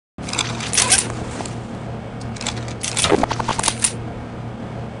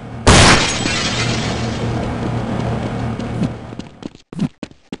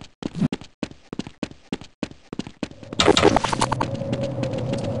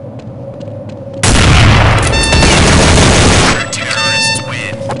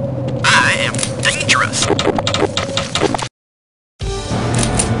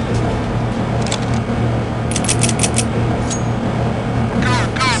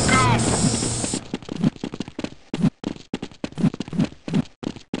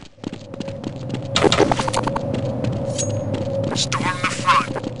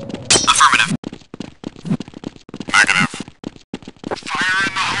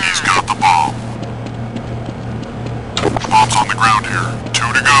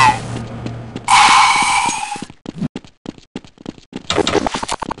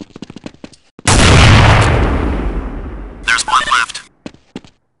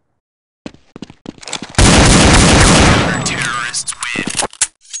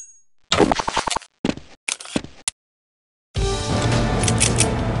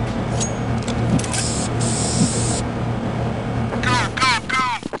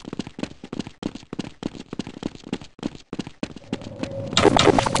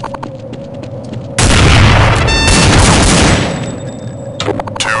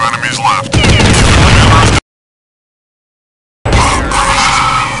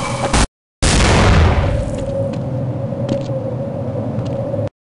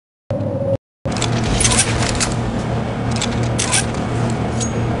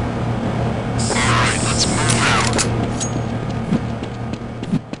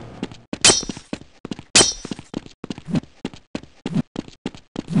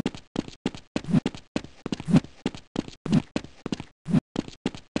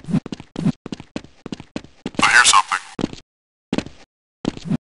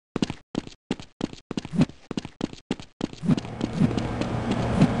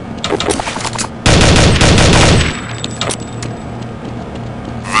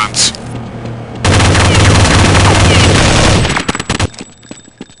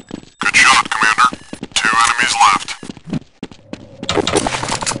shot, Commander. 2 enemies left.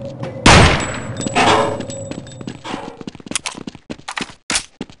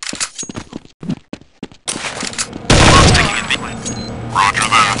 Roger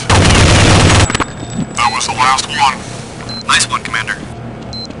that. That was the last one. Nice one, Commander.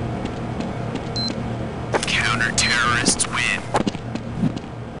 Counter-terrorists win.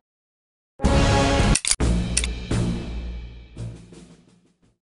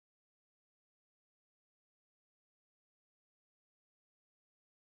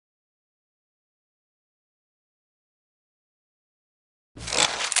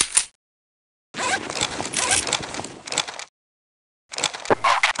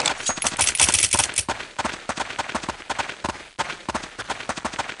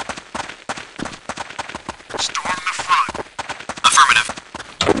 Storm the front. Affirmative.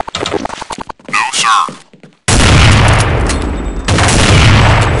 No, sir.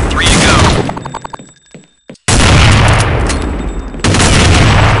 3 to go.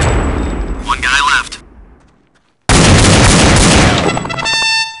 One guy left.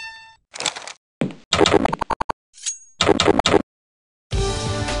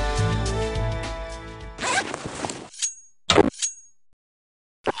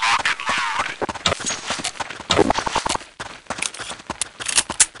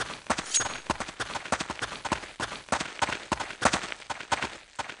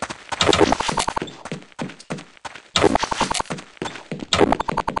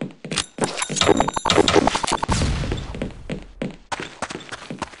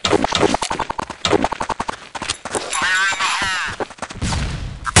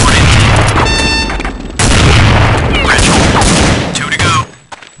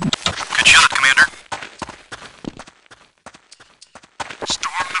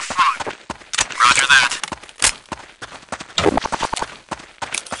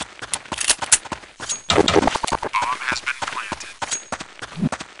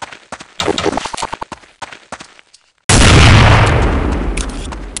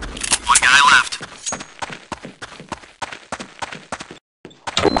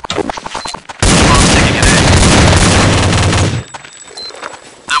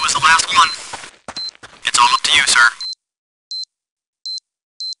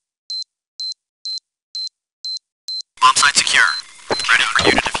 Bomb site secure. Ready for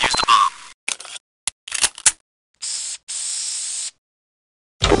you to defuse the bomb.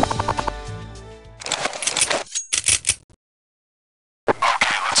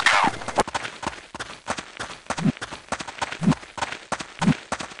 Okay, let's go.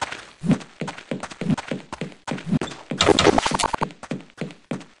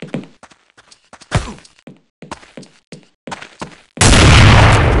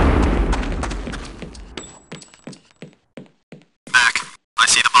 I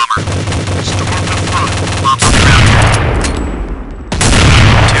see the bomber. Storm the front. Bomb's on the ground here.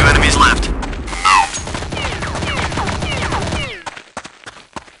 2 enemies left. No.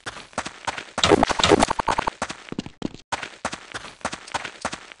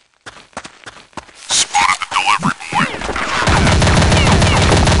 Spotted the delivery boy.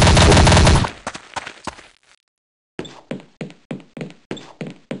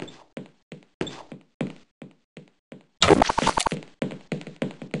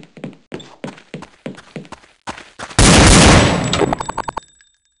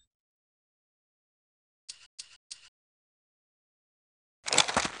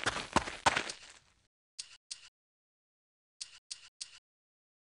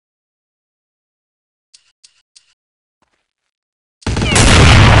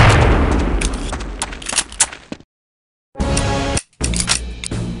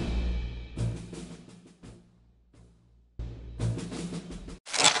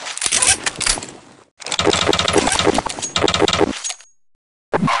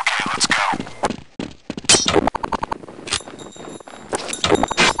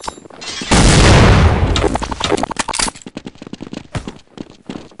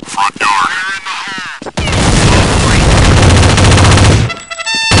 Front yard.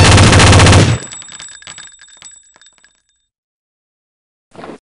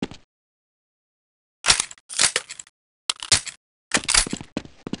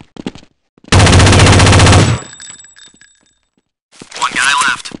 One guy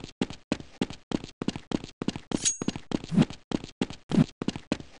left.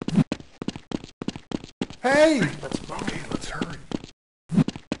 Hey! Let's hurry.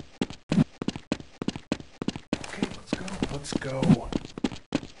 Okay, let's go.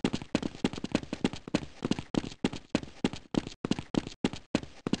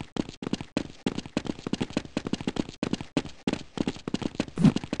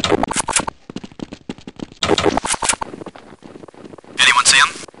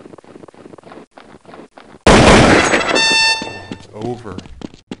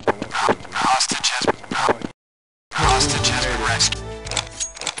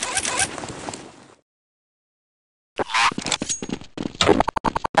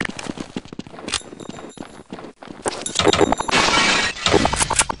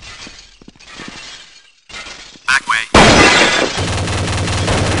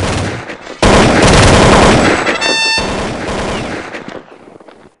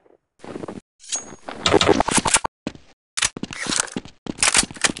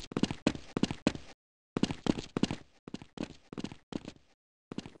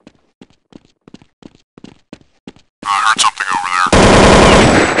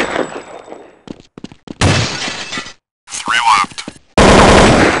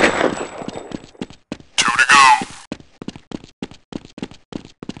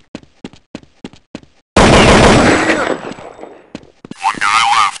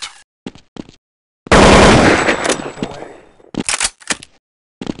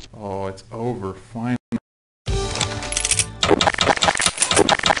 it's over, finally. Okay,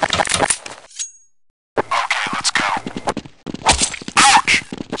 let's go. Ouch!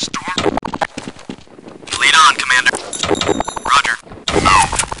 Storm? Lead on, Commander. Roger. No.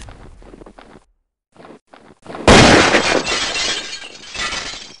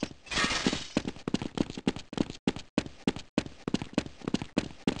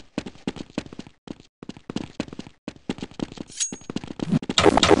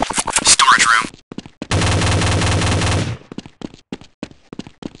 Storage room.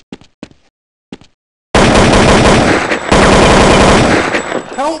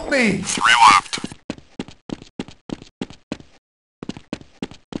 Help me! 3 left.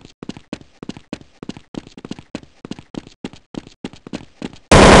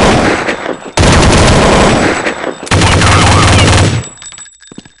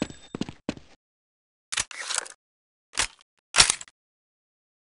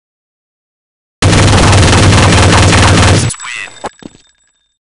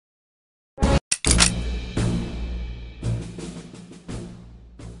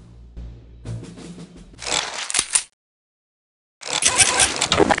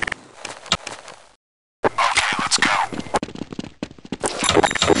 Okay, let's go.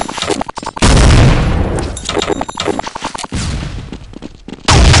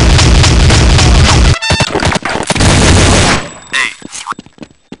 Hey.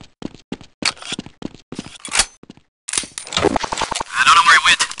 I don't know where it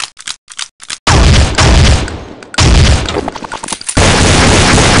went.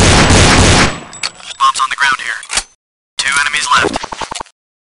 Bombs on the ground here. 2 enemies left.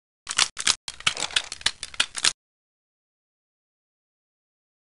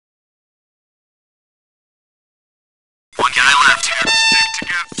 One guy left here. Stick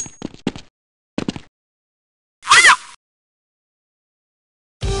together. Mewyou!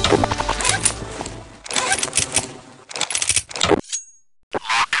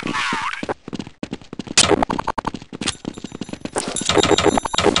 Lock and load.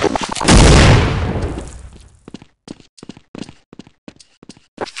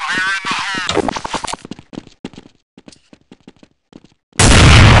 Fire in the hole.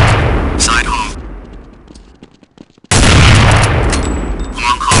 Side hole.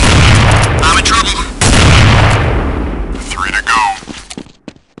 Long hole. I'm in trouble. 3 to go.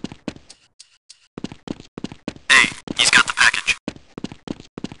 Hey, he's got the package.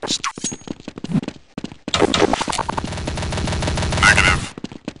 Negative.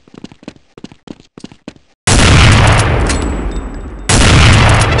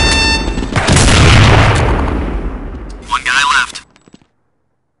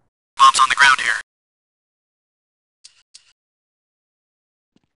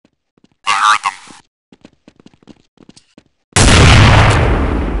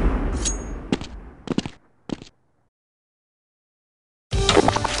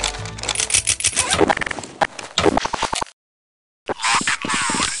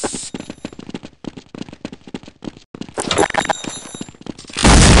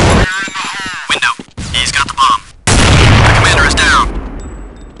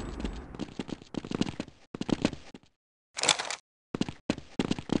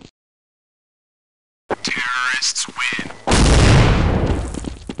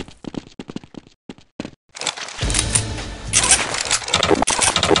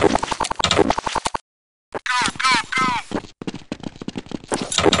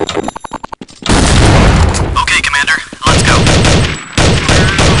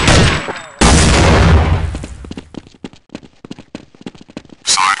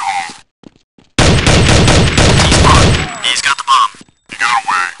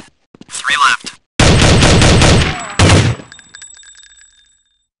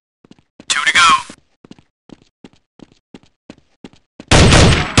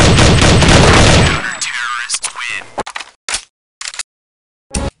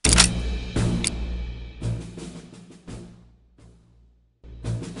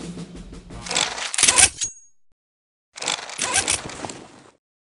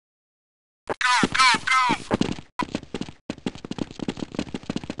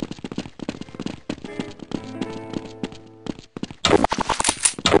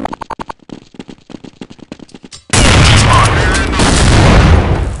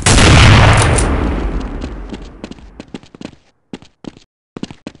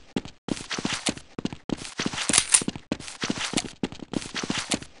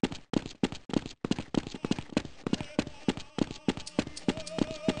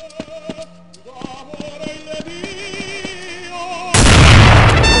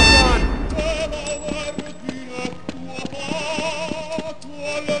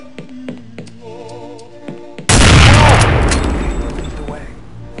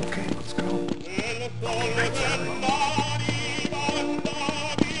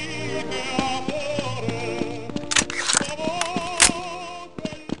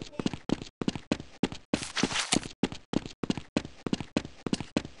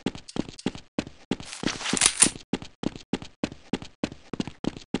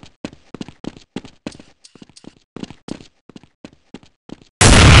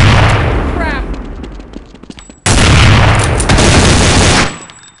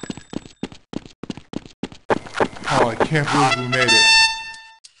 I can't believe we made it.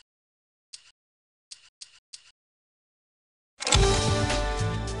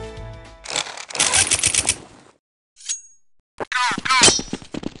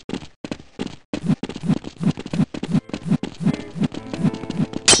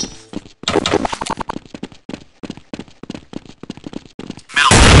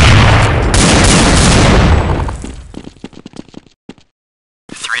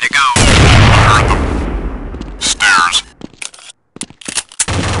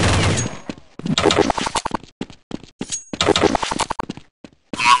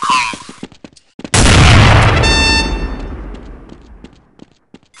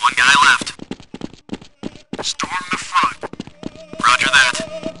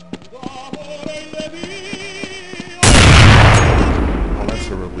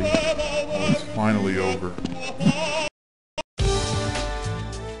 Finally over.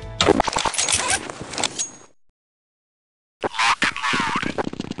 Lock and load.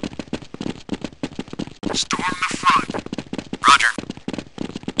 Storm the front. Roger.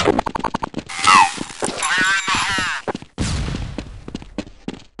 No. Fire in the hole.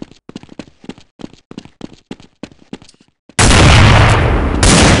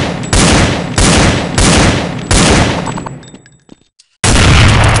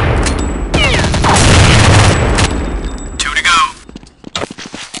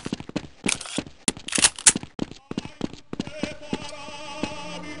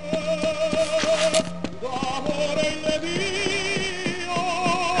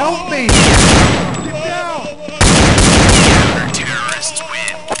 Help me! Get down! Terrorists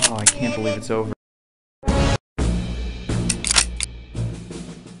win. Oh, I can't believe it's over.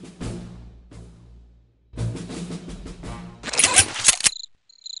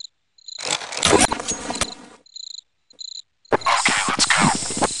 Okay, let's go.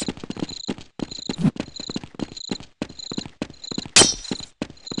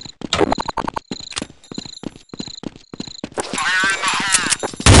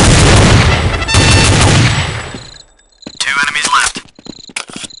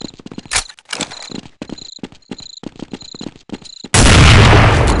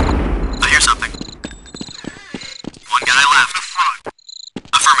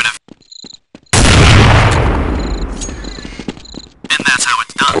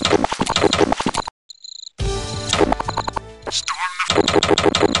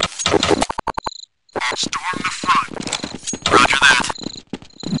 Storm the front. Roger that.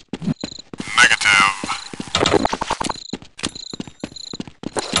 Negative.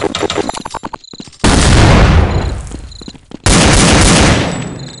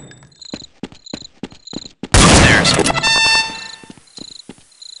 Upstairs.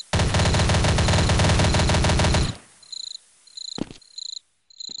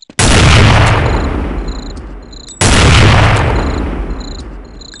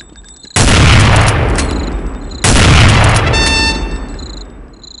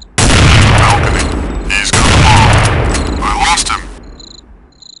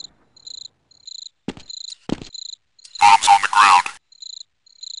 Bombs on the ground.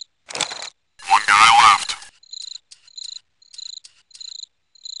 One guy left.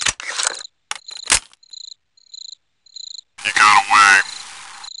 He got away.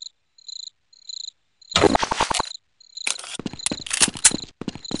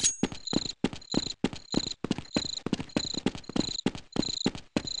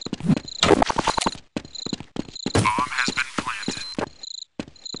 Bomb has been planted.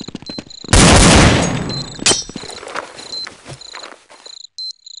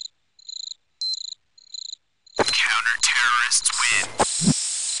 Counter-terrorists win.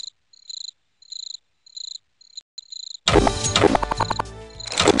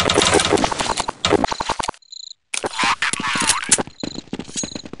 Lock and load.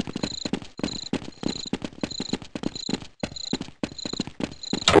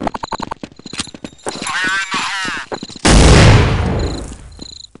 Fire in the hole.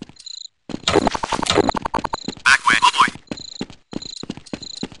 Back way. Oh boy.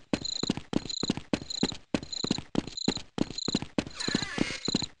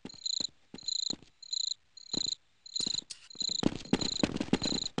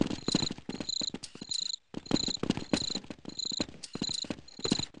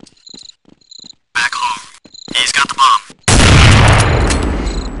 Back home. He's got the bomb.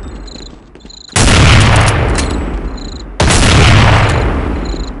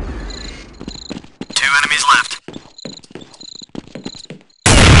 Two enemies left.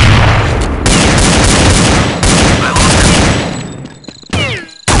 I lost him.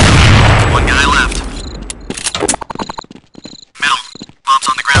 One guy left. Middle. Bombs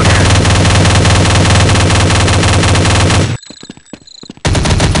on the ground here.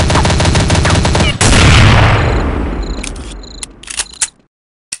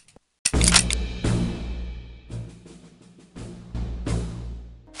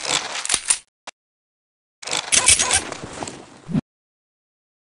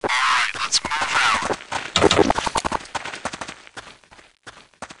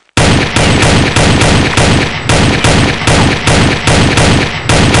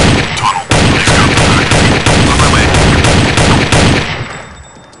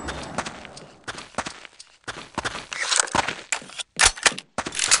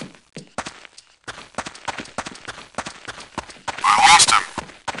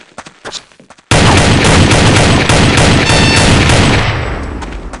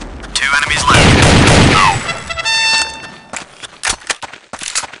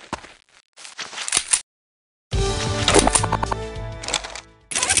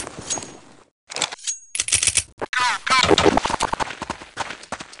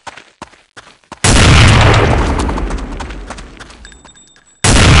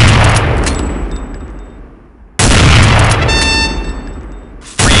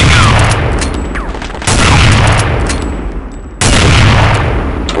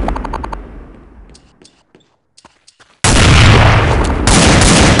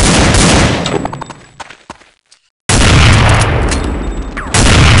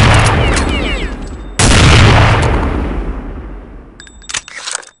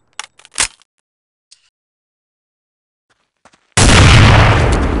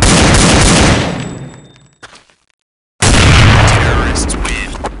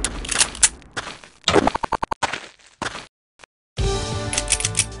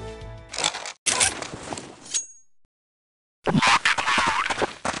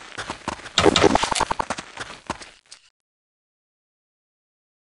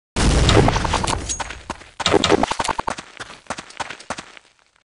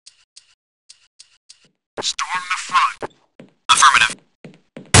 Storm the front. Affirmative.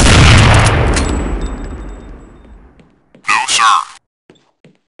 No, sir.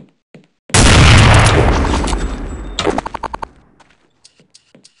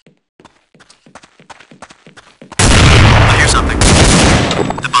 I hear something.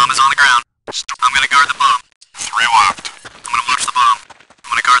 The bomb is on the ground. I'm gonna guard the bomb. 3 left. I'm gonna watch the bomb.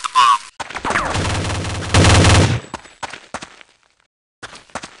 I'm gonna guard the bomb.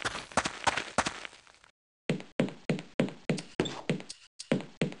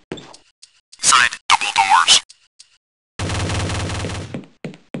 Side. Double doors.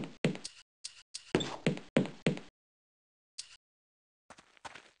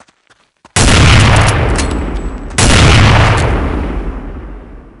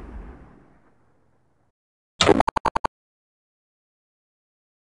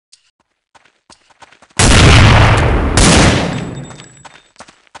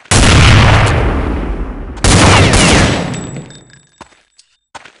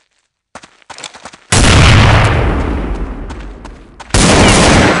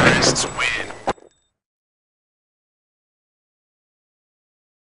 Terrorists win.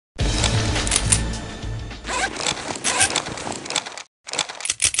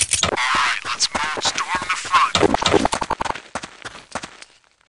 Alright, let's move. Storm the front.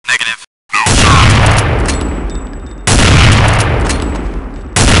 Negative. No, sir.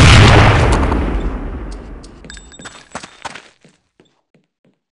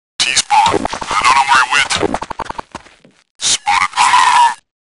 T-spawn. I don't know where it went. Spotted.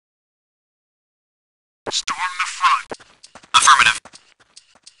 Storm the front. Affirmative.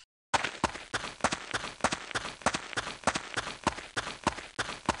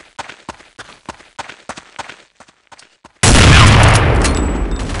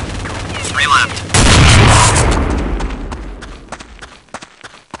 Three left.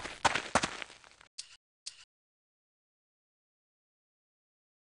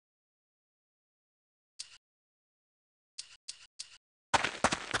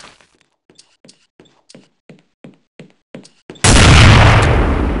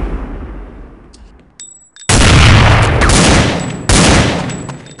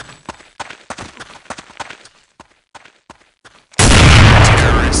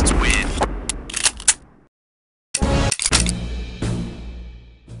 Terrorists win.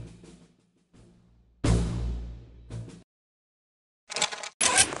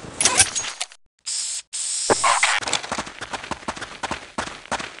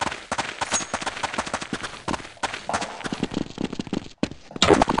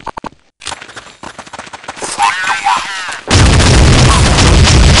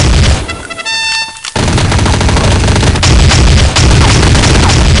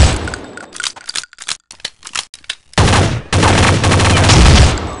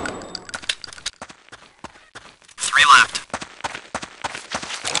 Three left.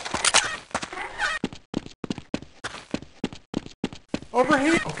 Over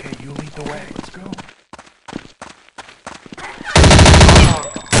here! Okay, you lead the way. Let's go.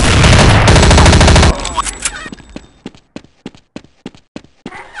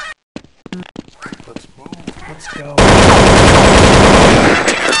 Right, let's move. Let's go.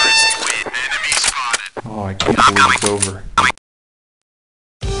 Terrorists win. Enemy spotted. Oh, I can't believe it's over.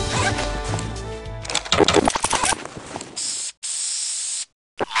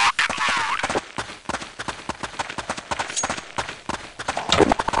 Lock and load.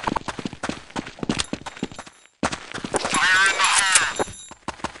 Fire in the hole.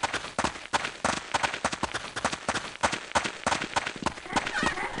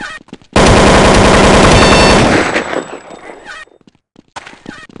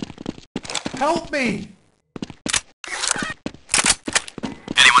 Help me!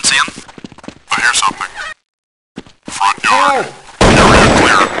 Anyone see him? I hear something. Front yard. Help! Area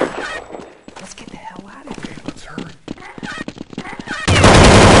clear. Let's get the hell out of here. Let's hurry.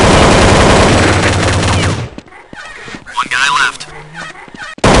 One guy left.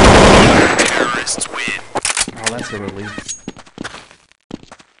 Terrorists win. Oh, that's a relief.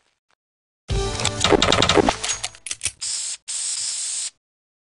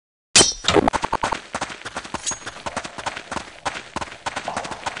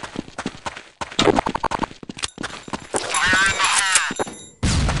 Fire in the hole.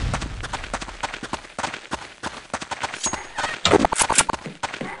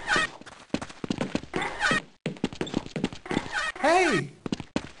 Hey!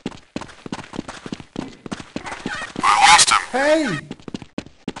 I lost him. Hey!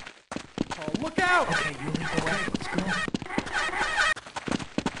 Oh, look out! Okay, you lead the way. Let's go.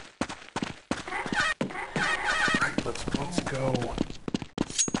 Right, let's go.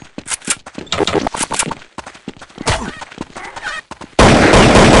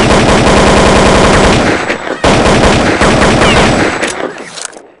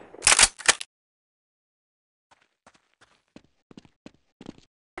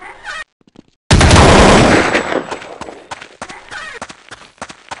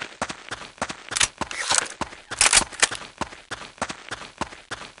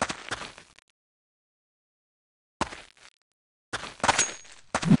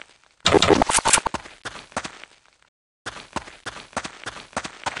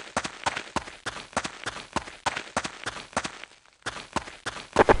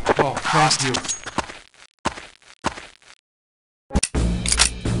 Oh, thank you.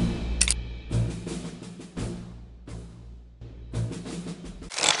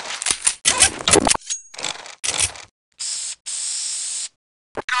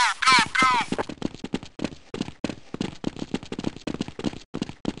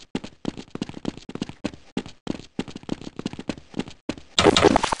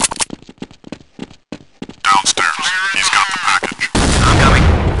 Downstairs. He's got the package. I'm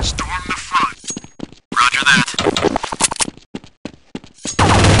coming. Storm the front. Roger that.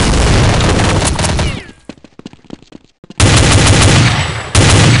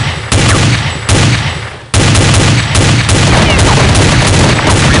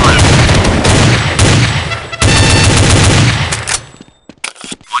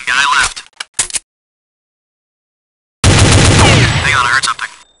 One guy left. Hang on, I heard something.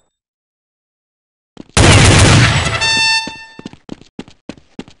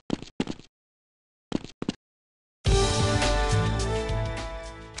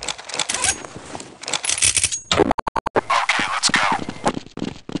 Okay, let's go.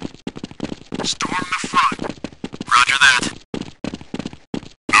 Storm the front. Roger that.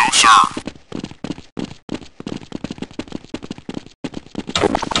 No, sir.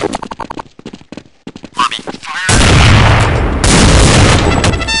 Lobby. Fire.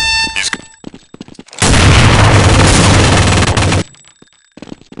 He's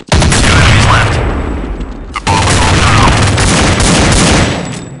Two enemies left. the bomb is on ground.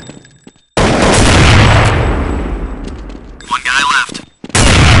 One guy left.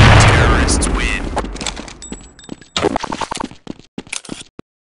 Terrorists win.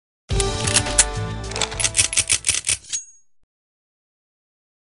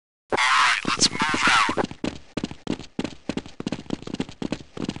 Alright, let's move out.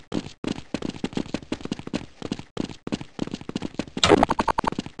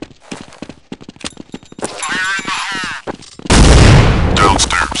 Fire in the hole.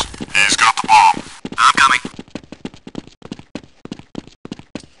 Downstairs. He's got the bomb. I'm coming.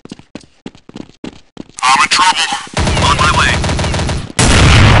 I'm in trouble. On my way.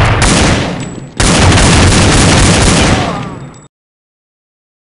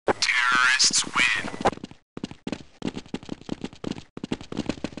 Terrorists win.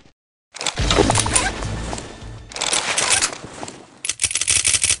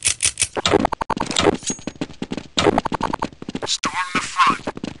 Storm the front.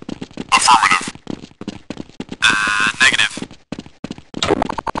 Affirmative. Negative.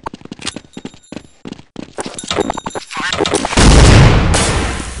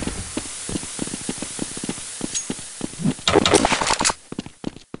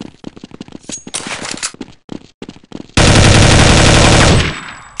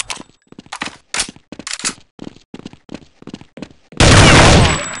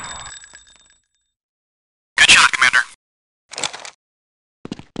 Good shot, Commander.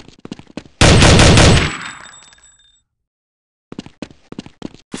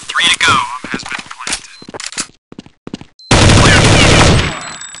 3 to go. Bomb has been planted. Clear.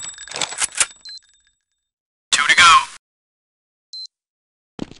 2 to go.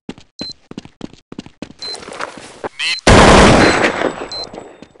 Need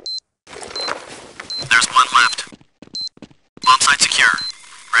There's one left. Bomb site secure.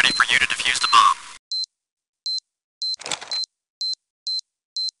 Ready for you to defuse the bomb.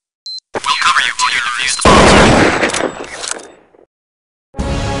 We'll cover you while you defuse the bomb, sir.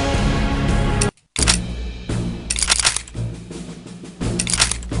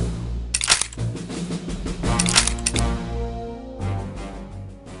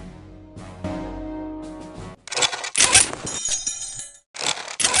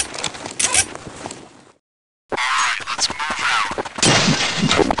 Alright, let's move out.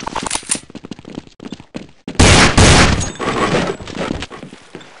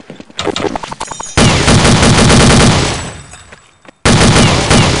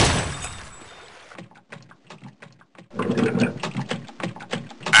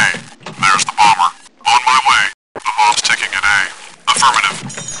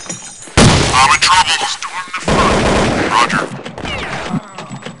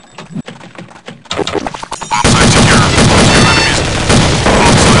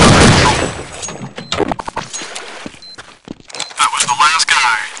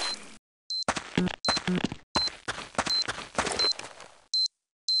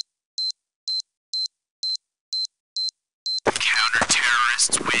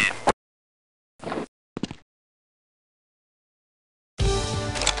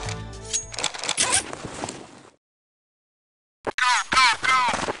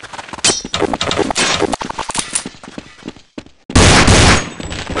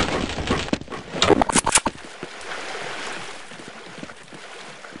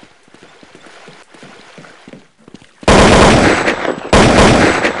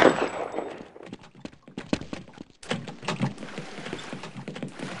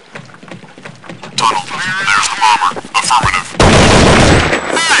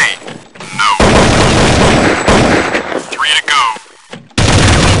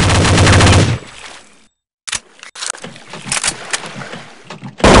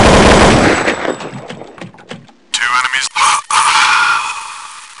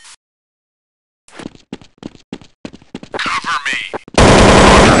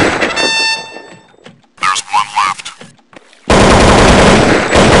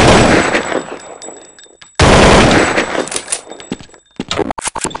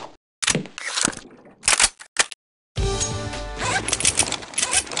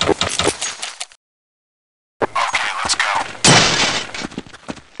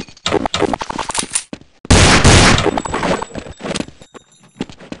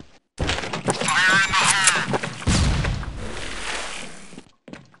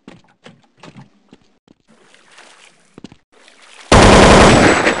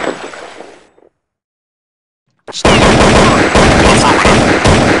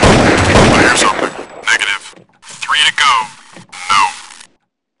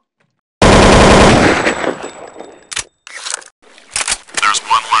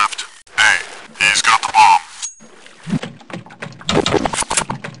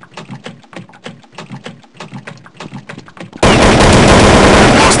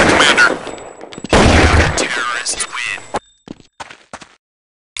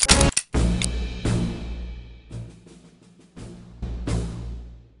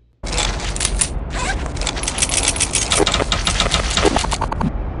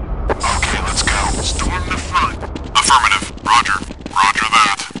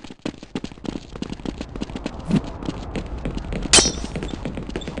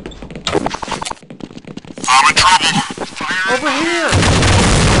 Over here!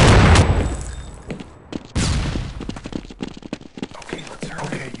 Okay, let's hurry.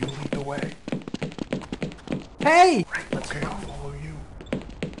 Okay, you lead the way. Hey! Right, let's go. I'll follow you.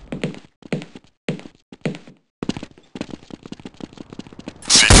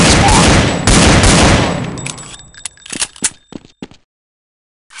 CT spawn.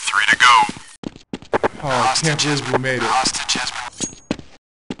 3 to go. Oh, I can't believe we made it. Hostage has been...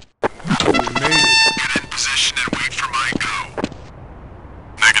 We made it. Get in position and wait for my go.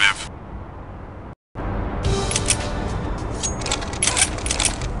 Negative.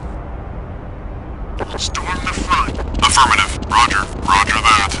 Storm the front. Affirmative. Roger. Roger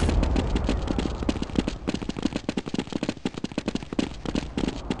that.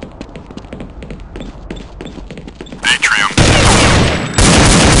 Atrium.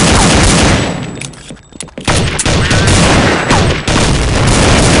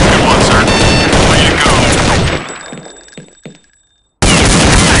 Good one, sir. Way to go.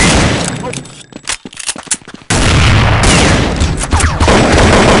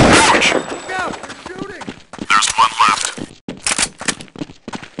 Ouch! Look out! They're shooting! There's one left.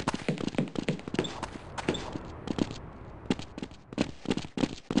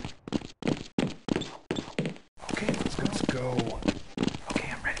 Okay, let's go. Okay,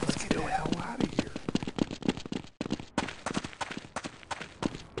 I'm ready. Let's get the hell out of here.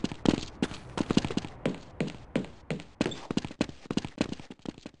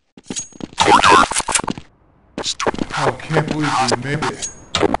 Corridor. Oh, I can't believe we made it.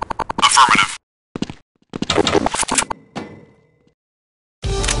 Affirmative.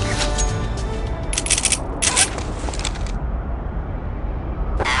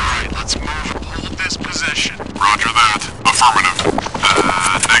 Alright, let's move and hold this position. Roger that. Affirmative.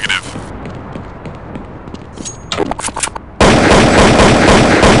 Negative.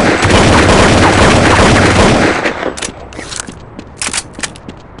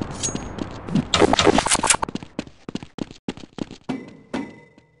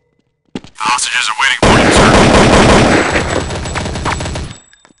 The hostages are waiting for you, sir.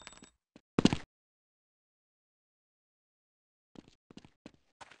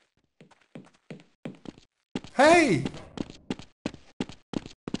 Hey!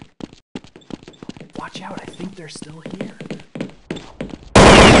 Watch out, I think they're still here.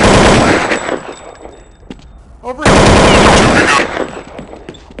 Over here!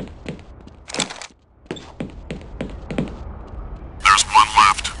 There's one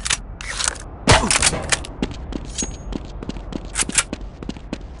left.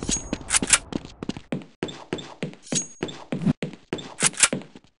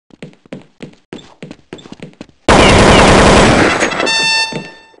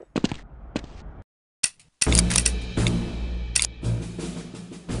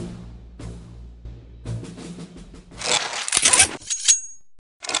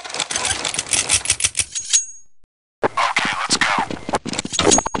 Okay, let's go.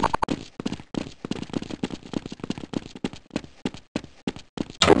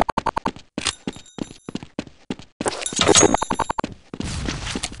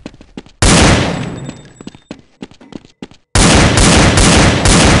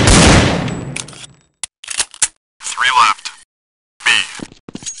 Three left. B.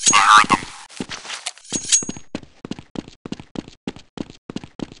 I heard them.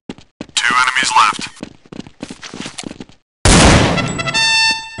 2 enemies left.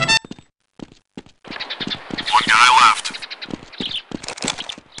 One guy left.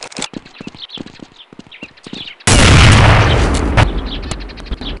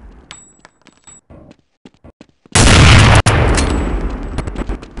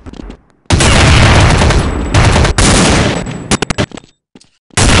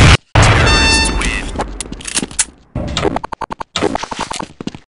 Terrorists win.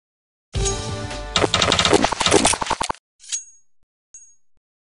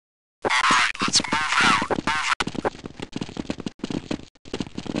 Alright, let's move out.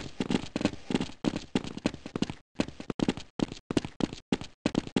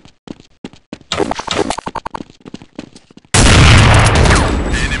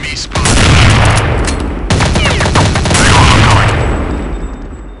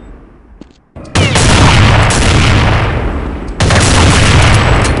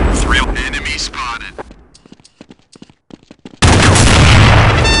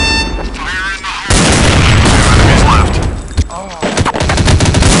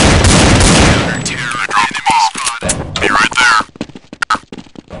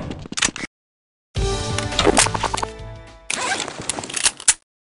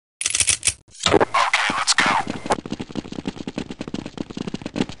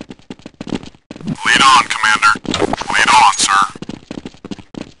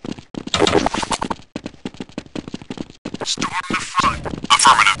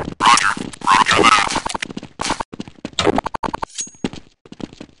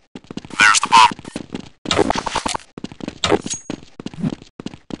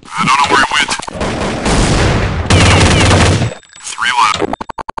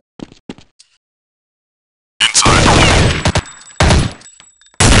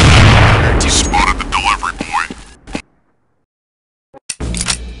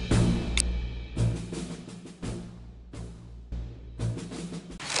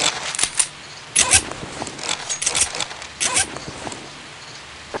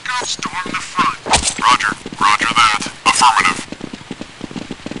 Storm the front. Roger. Roger that. Affirmative.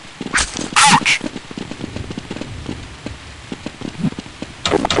 Ouch!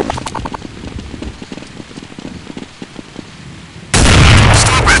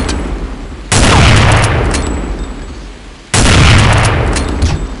 Stop it!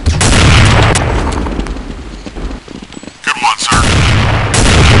 Good one, sir.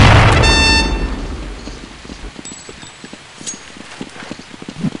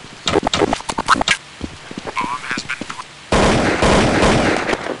 Bomb has been put.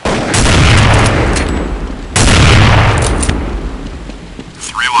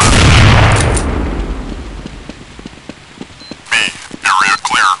 Three left. Me, area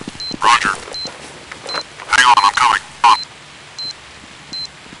clear. Roger. Hang on, I'm coming. On.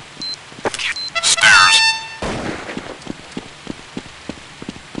 Stairs.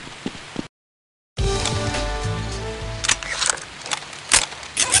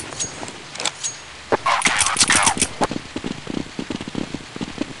 Okay, let's go.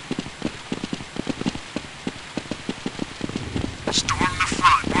 Storm the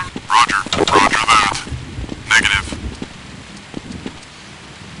front. Roger. Roger that. Negative.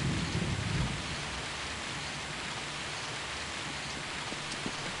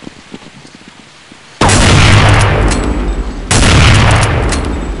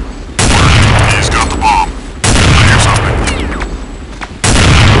 He's got the bomb. I hear something.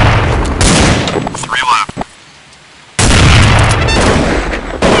 Three left.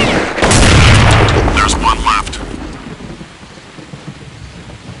 There's one left.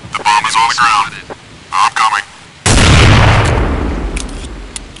 The bomb is on the ground. I'm coming.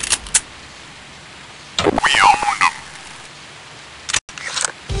 We owned them.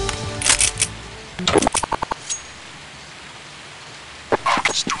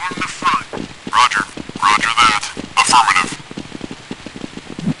 Storm the front. Roger. Roger that. Affirmative.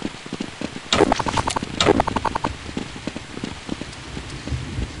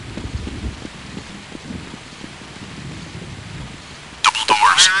 Double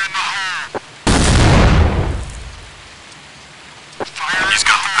doors. He's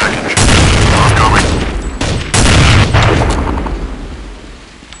got the package. I'm coming.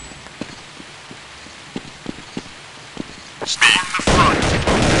 Storm the front.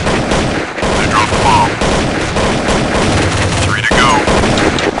 They dropped the bomb. Three to go.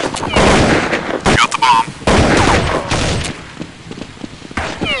 Got the bomb.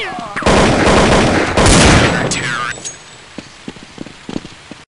 Terror.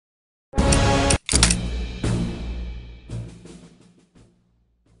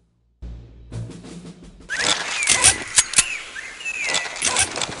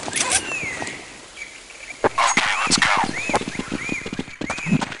 Okay, let's go.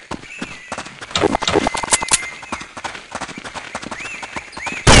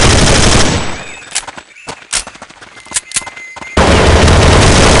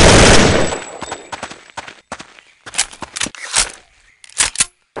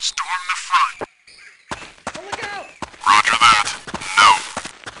 Storm the front. Look out! Roger that. No.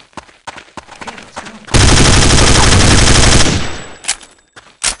 Okay, let's go.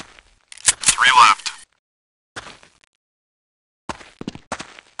 Three left.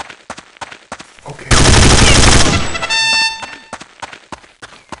 Okay.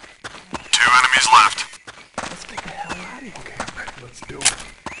 Two enemies left. Let's get the hell out of here. Okay, I'm ready. Let's do it.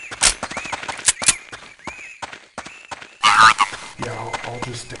 I heard them. Yeah, I'll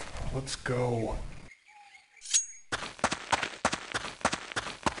just... Let's go.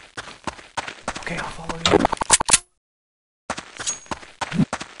 Okay, I'll follow you.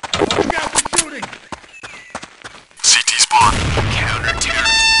 Look out, they're shooting! CT spawn. Counter terror.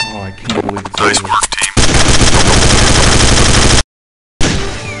 Oh, I can't believe it's Nice over. work, team.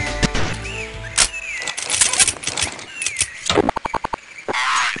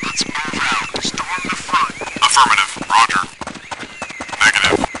 Alright, let's move out. Storm the front. Affirmative. Roger.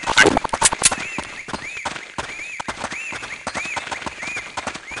 Negative.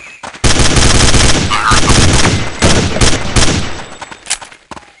 I heard them.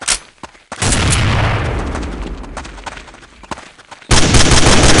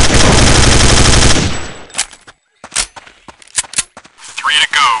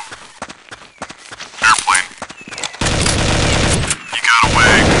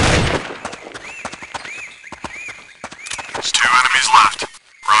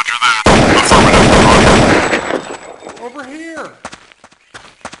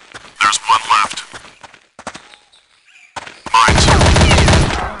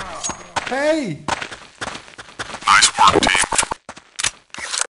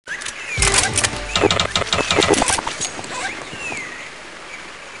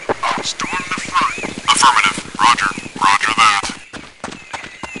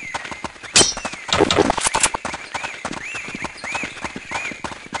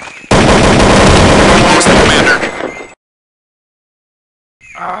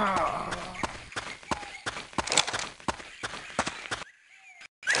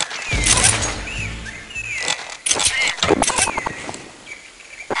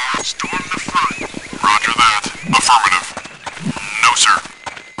 Storm the front. Roger that. Affirmative. No, sir.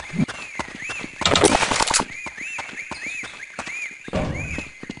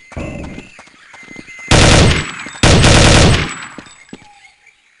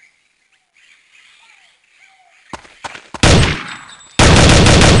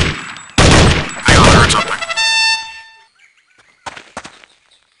 Hang on, I heard something.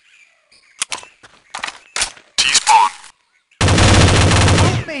 T-spawn.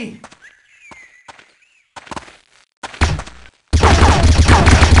 Help me!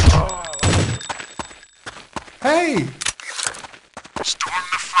 Hey! Storm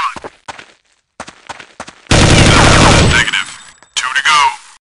the front. Negative. 2 to go.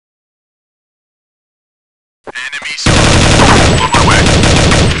 Enemy spotted. On my way.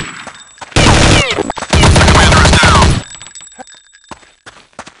 Commander is down.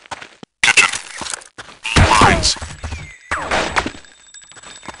 Kitchen. All lines.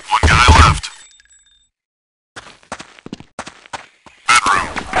 One guy left. Bedroom.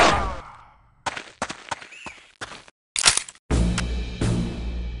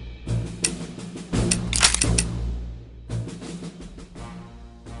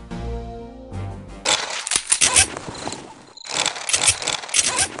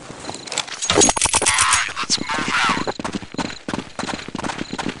 Alright, let's move out.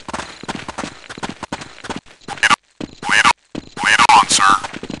 Lead on, sir.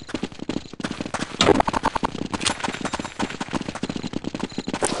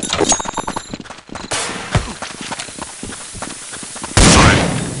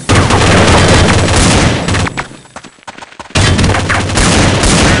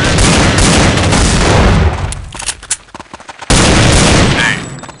 Hey.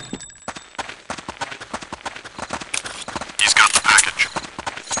 He's got the package.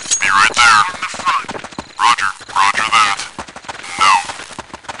 Be right there. In the front. Roger that. No.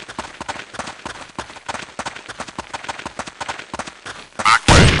 Back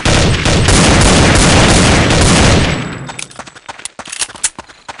way.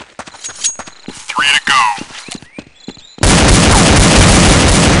 Three to go.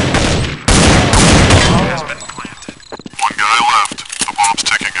 Has been planted. One guy left. The bomb's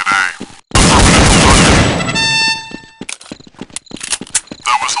ticking at A. Affirmative. Roger.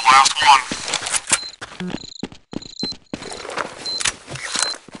 That was the last one.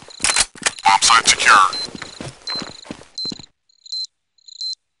 Bomb site secure.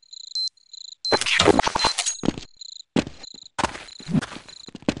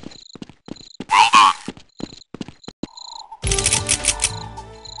 Well done.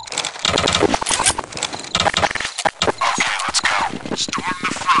 Okay, let's go. Storm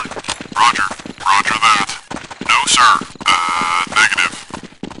the front. Roger that. No, sir. Negative.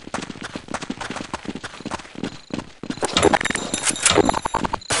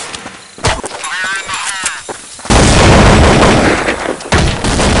 Fire in the hole.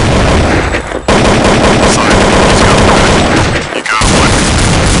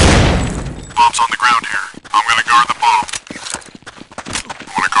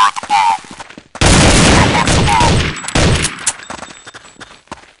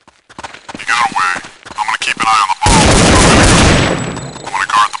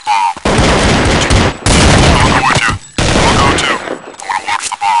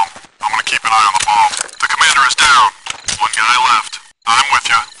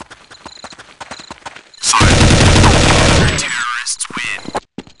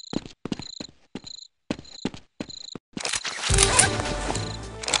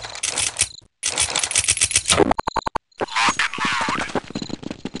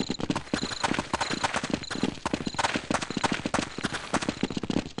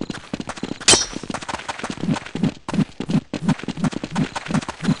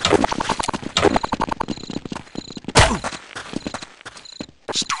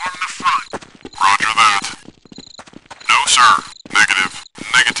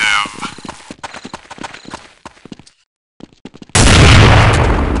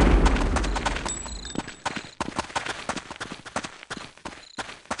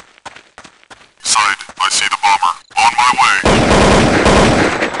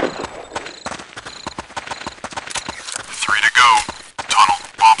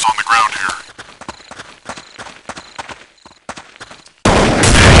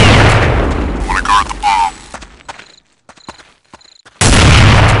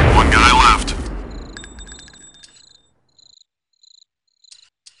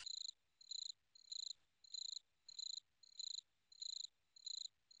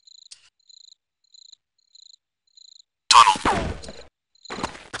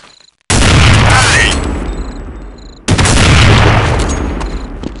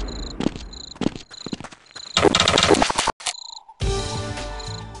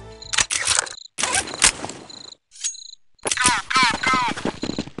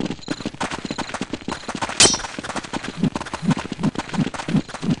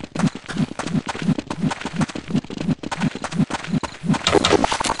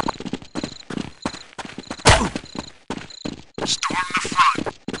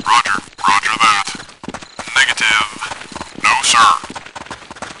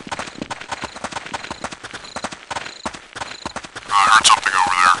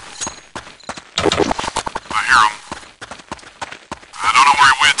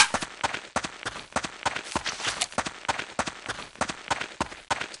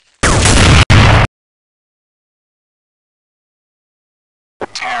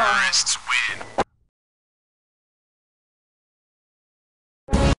 Terrorists win.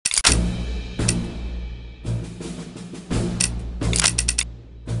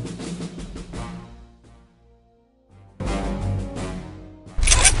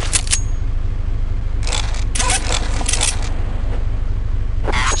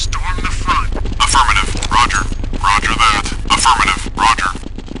 Storm the front. Affirmative. Roger. Roger that. Affirmative. Roger.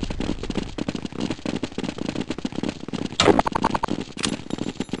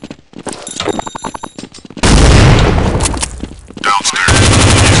 Downstairs.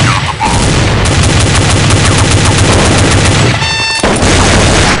 He's got the bomb.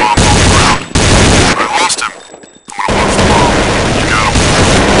 The bomb's on the ground. I lost him. I'm gonna watch the bomb. You got him.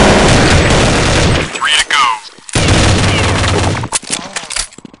 3 to go.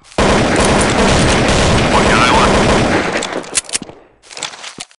 One guy left.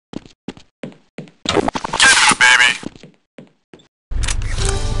 Get to it, baby.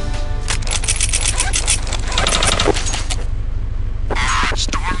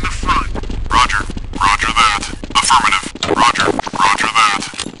 Storm the front. Roger. Roger that. Affirmative. Roger. Roger that.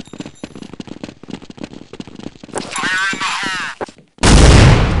 Fire in the hole.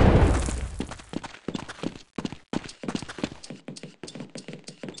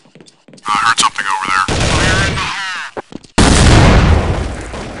 I heard something over there. Fire in the hole.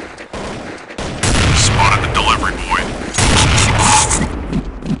 Spotted the delivery boy.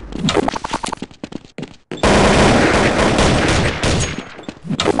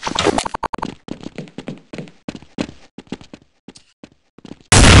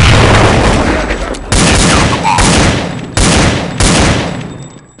 He's got the bomb.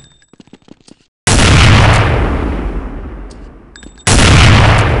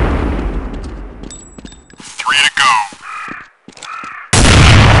 Three to go.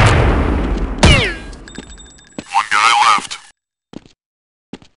 One guy left.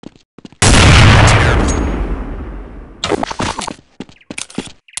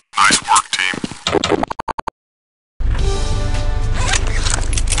 Nice work, team.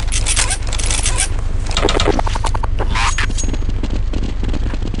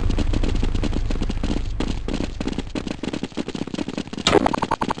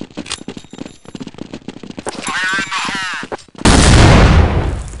 Fire in the hole.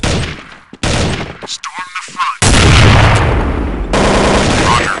 Storm the front.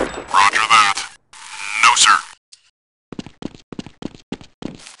 Roger. Roger that. No, sir.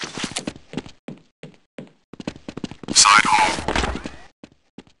 Side hall.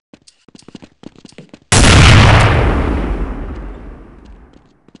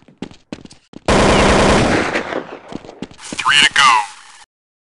 Three to go.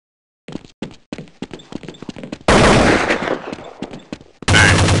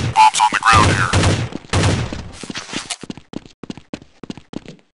 Hey, bomb's on the ground here.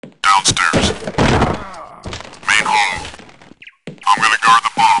 Downstairs. Main hall. I'm gonna guard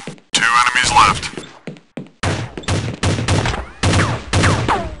the bomb. 2 enemies left.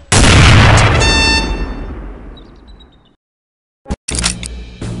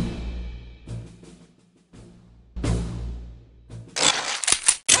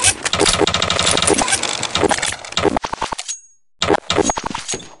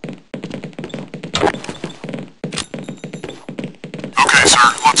 Okay, sir,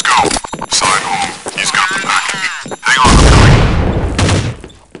 let's go. Side hall. He's got the package. Hang on, I'm coming.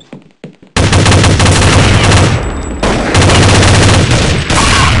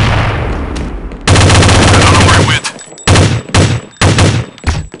 I don't know where he went.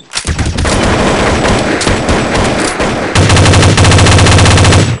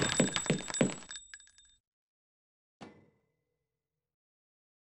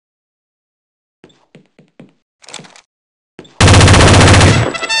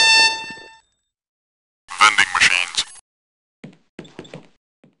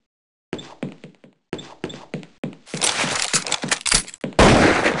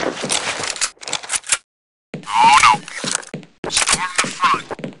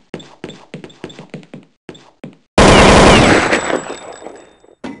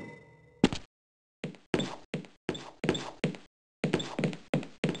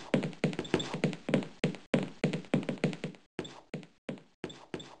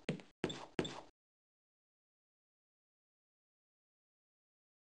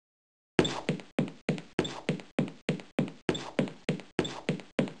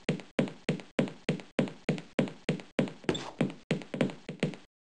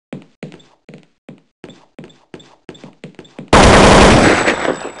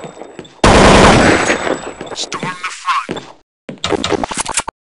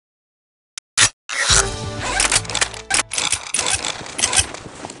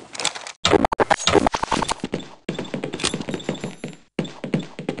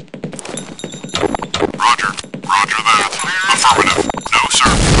 Roger. Roger that. Affirmative. No,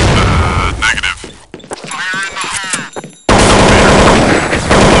 sir. Negative. Fire in the hole.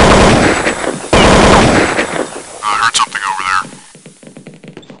 I heard something over there.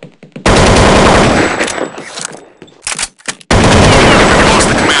 We lost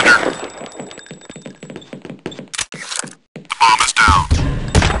the commander. The bomb is down.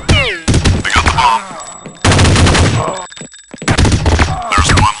 They got the bomb. There's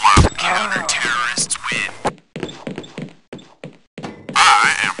one left. Counter-terrorists win. I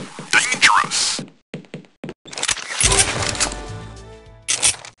am dangerous.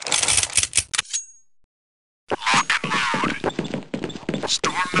 Lock and load.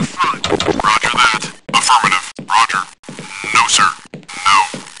 Storm the front. Roger that. Affirmative. Roger. No, sir. No.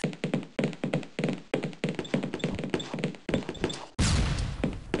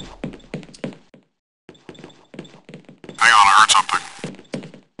 Hang on, I heard something.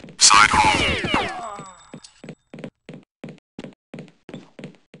 Side hall.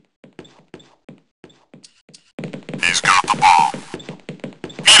 He's got the bomb.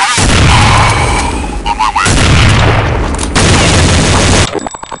 On my way.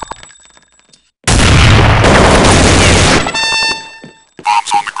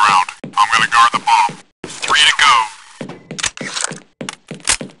 Bomb's on the ground. I'm gonna guard the bomb. 3 to go.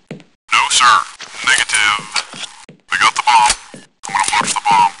 No, sir. Negative. They got the bomb. I'm gonna watch the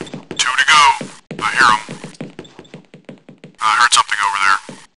bomb. 2 to go. I hear him. I heard something over there.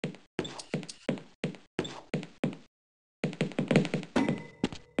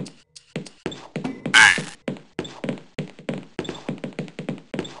 Hey.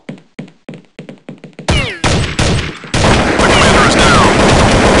 The commander is down.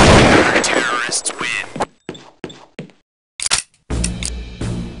 Counter-terrorists win.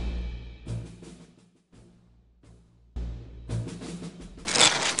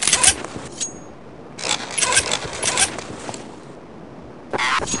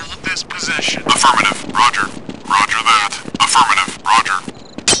 Hold this position. Affirmative. Roger. Roger that. Affirmative. Roger.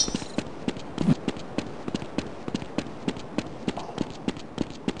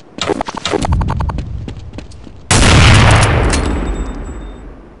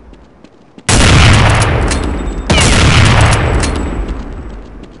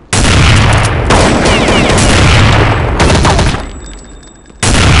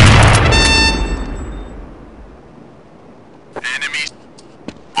 Enemies.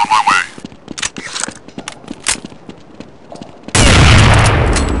 On my way.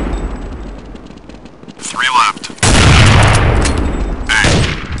 Three left. Hey.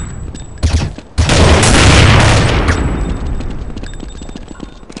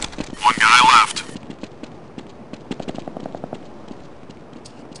 One guy left.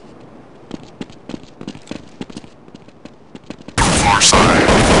 Far side.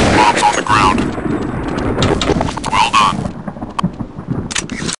 Bomb's on the ground. Well done.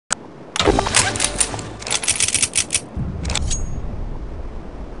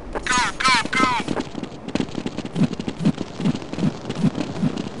 Go, go, go!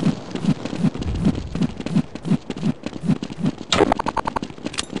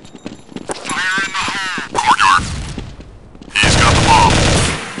 Fire in the hole! Courtyard. He's got the bomb.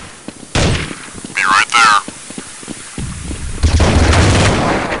 Be right there.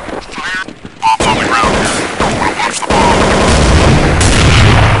 Fire! Bomb's on the ground here. I'm gonna watch the bomb.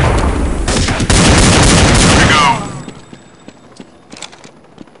 Here we go.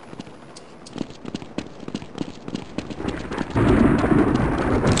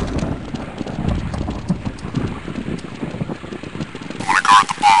 I'm gonna guard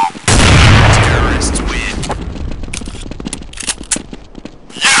the bomb. Terrorists win.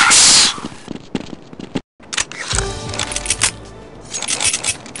 Yes!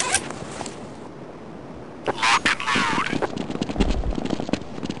 Lock and load.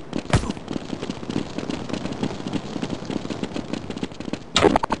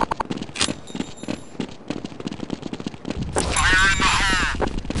 Fire in the hole!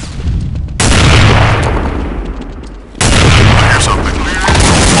 I hear something.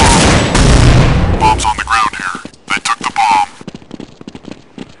 Bomb's on the ground here. They took the bomb.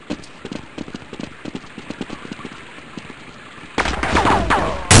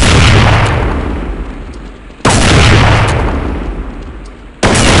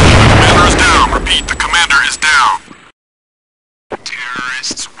 The commander is down. Repeat, the commander is down.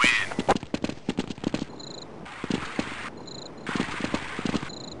 Terrorists win.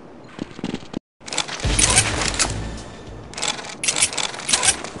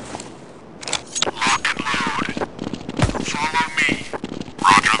 Lock and load. Follow me.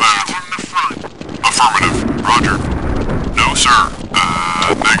 Roger that. Storm the front. Affirmative. Roger. No, sir.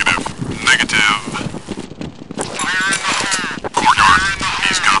 Negative. Negative.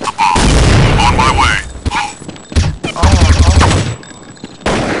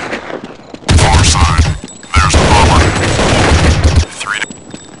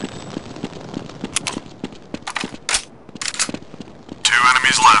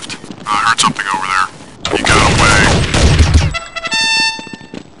 enemies left. I heard something over there.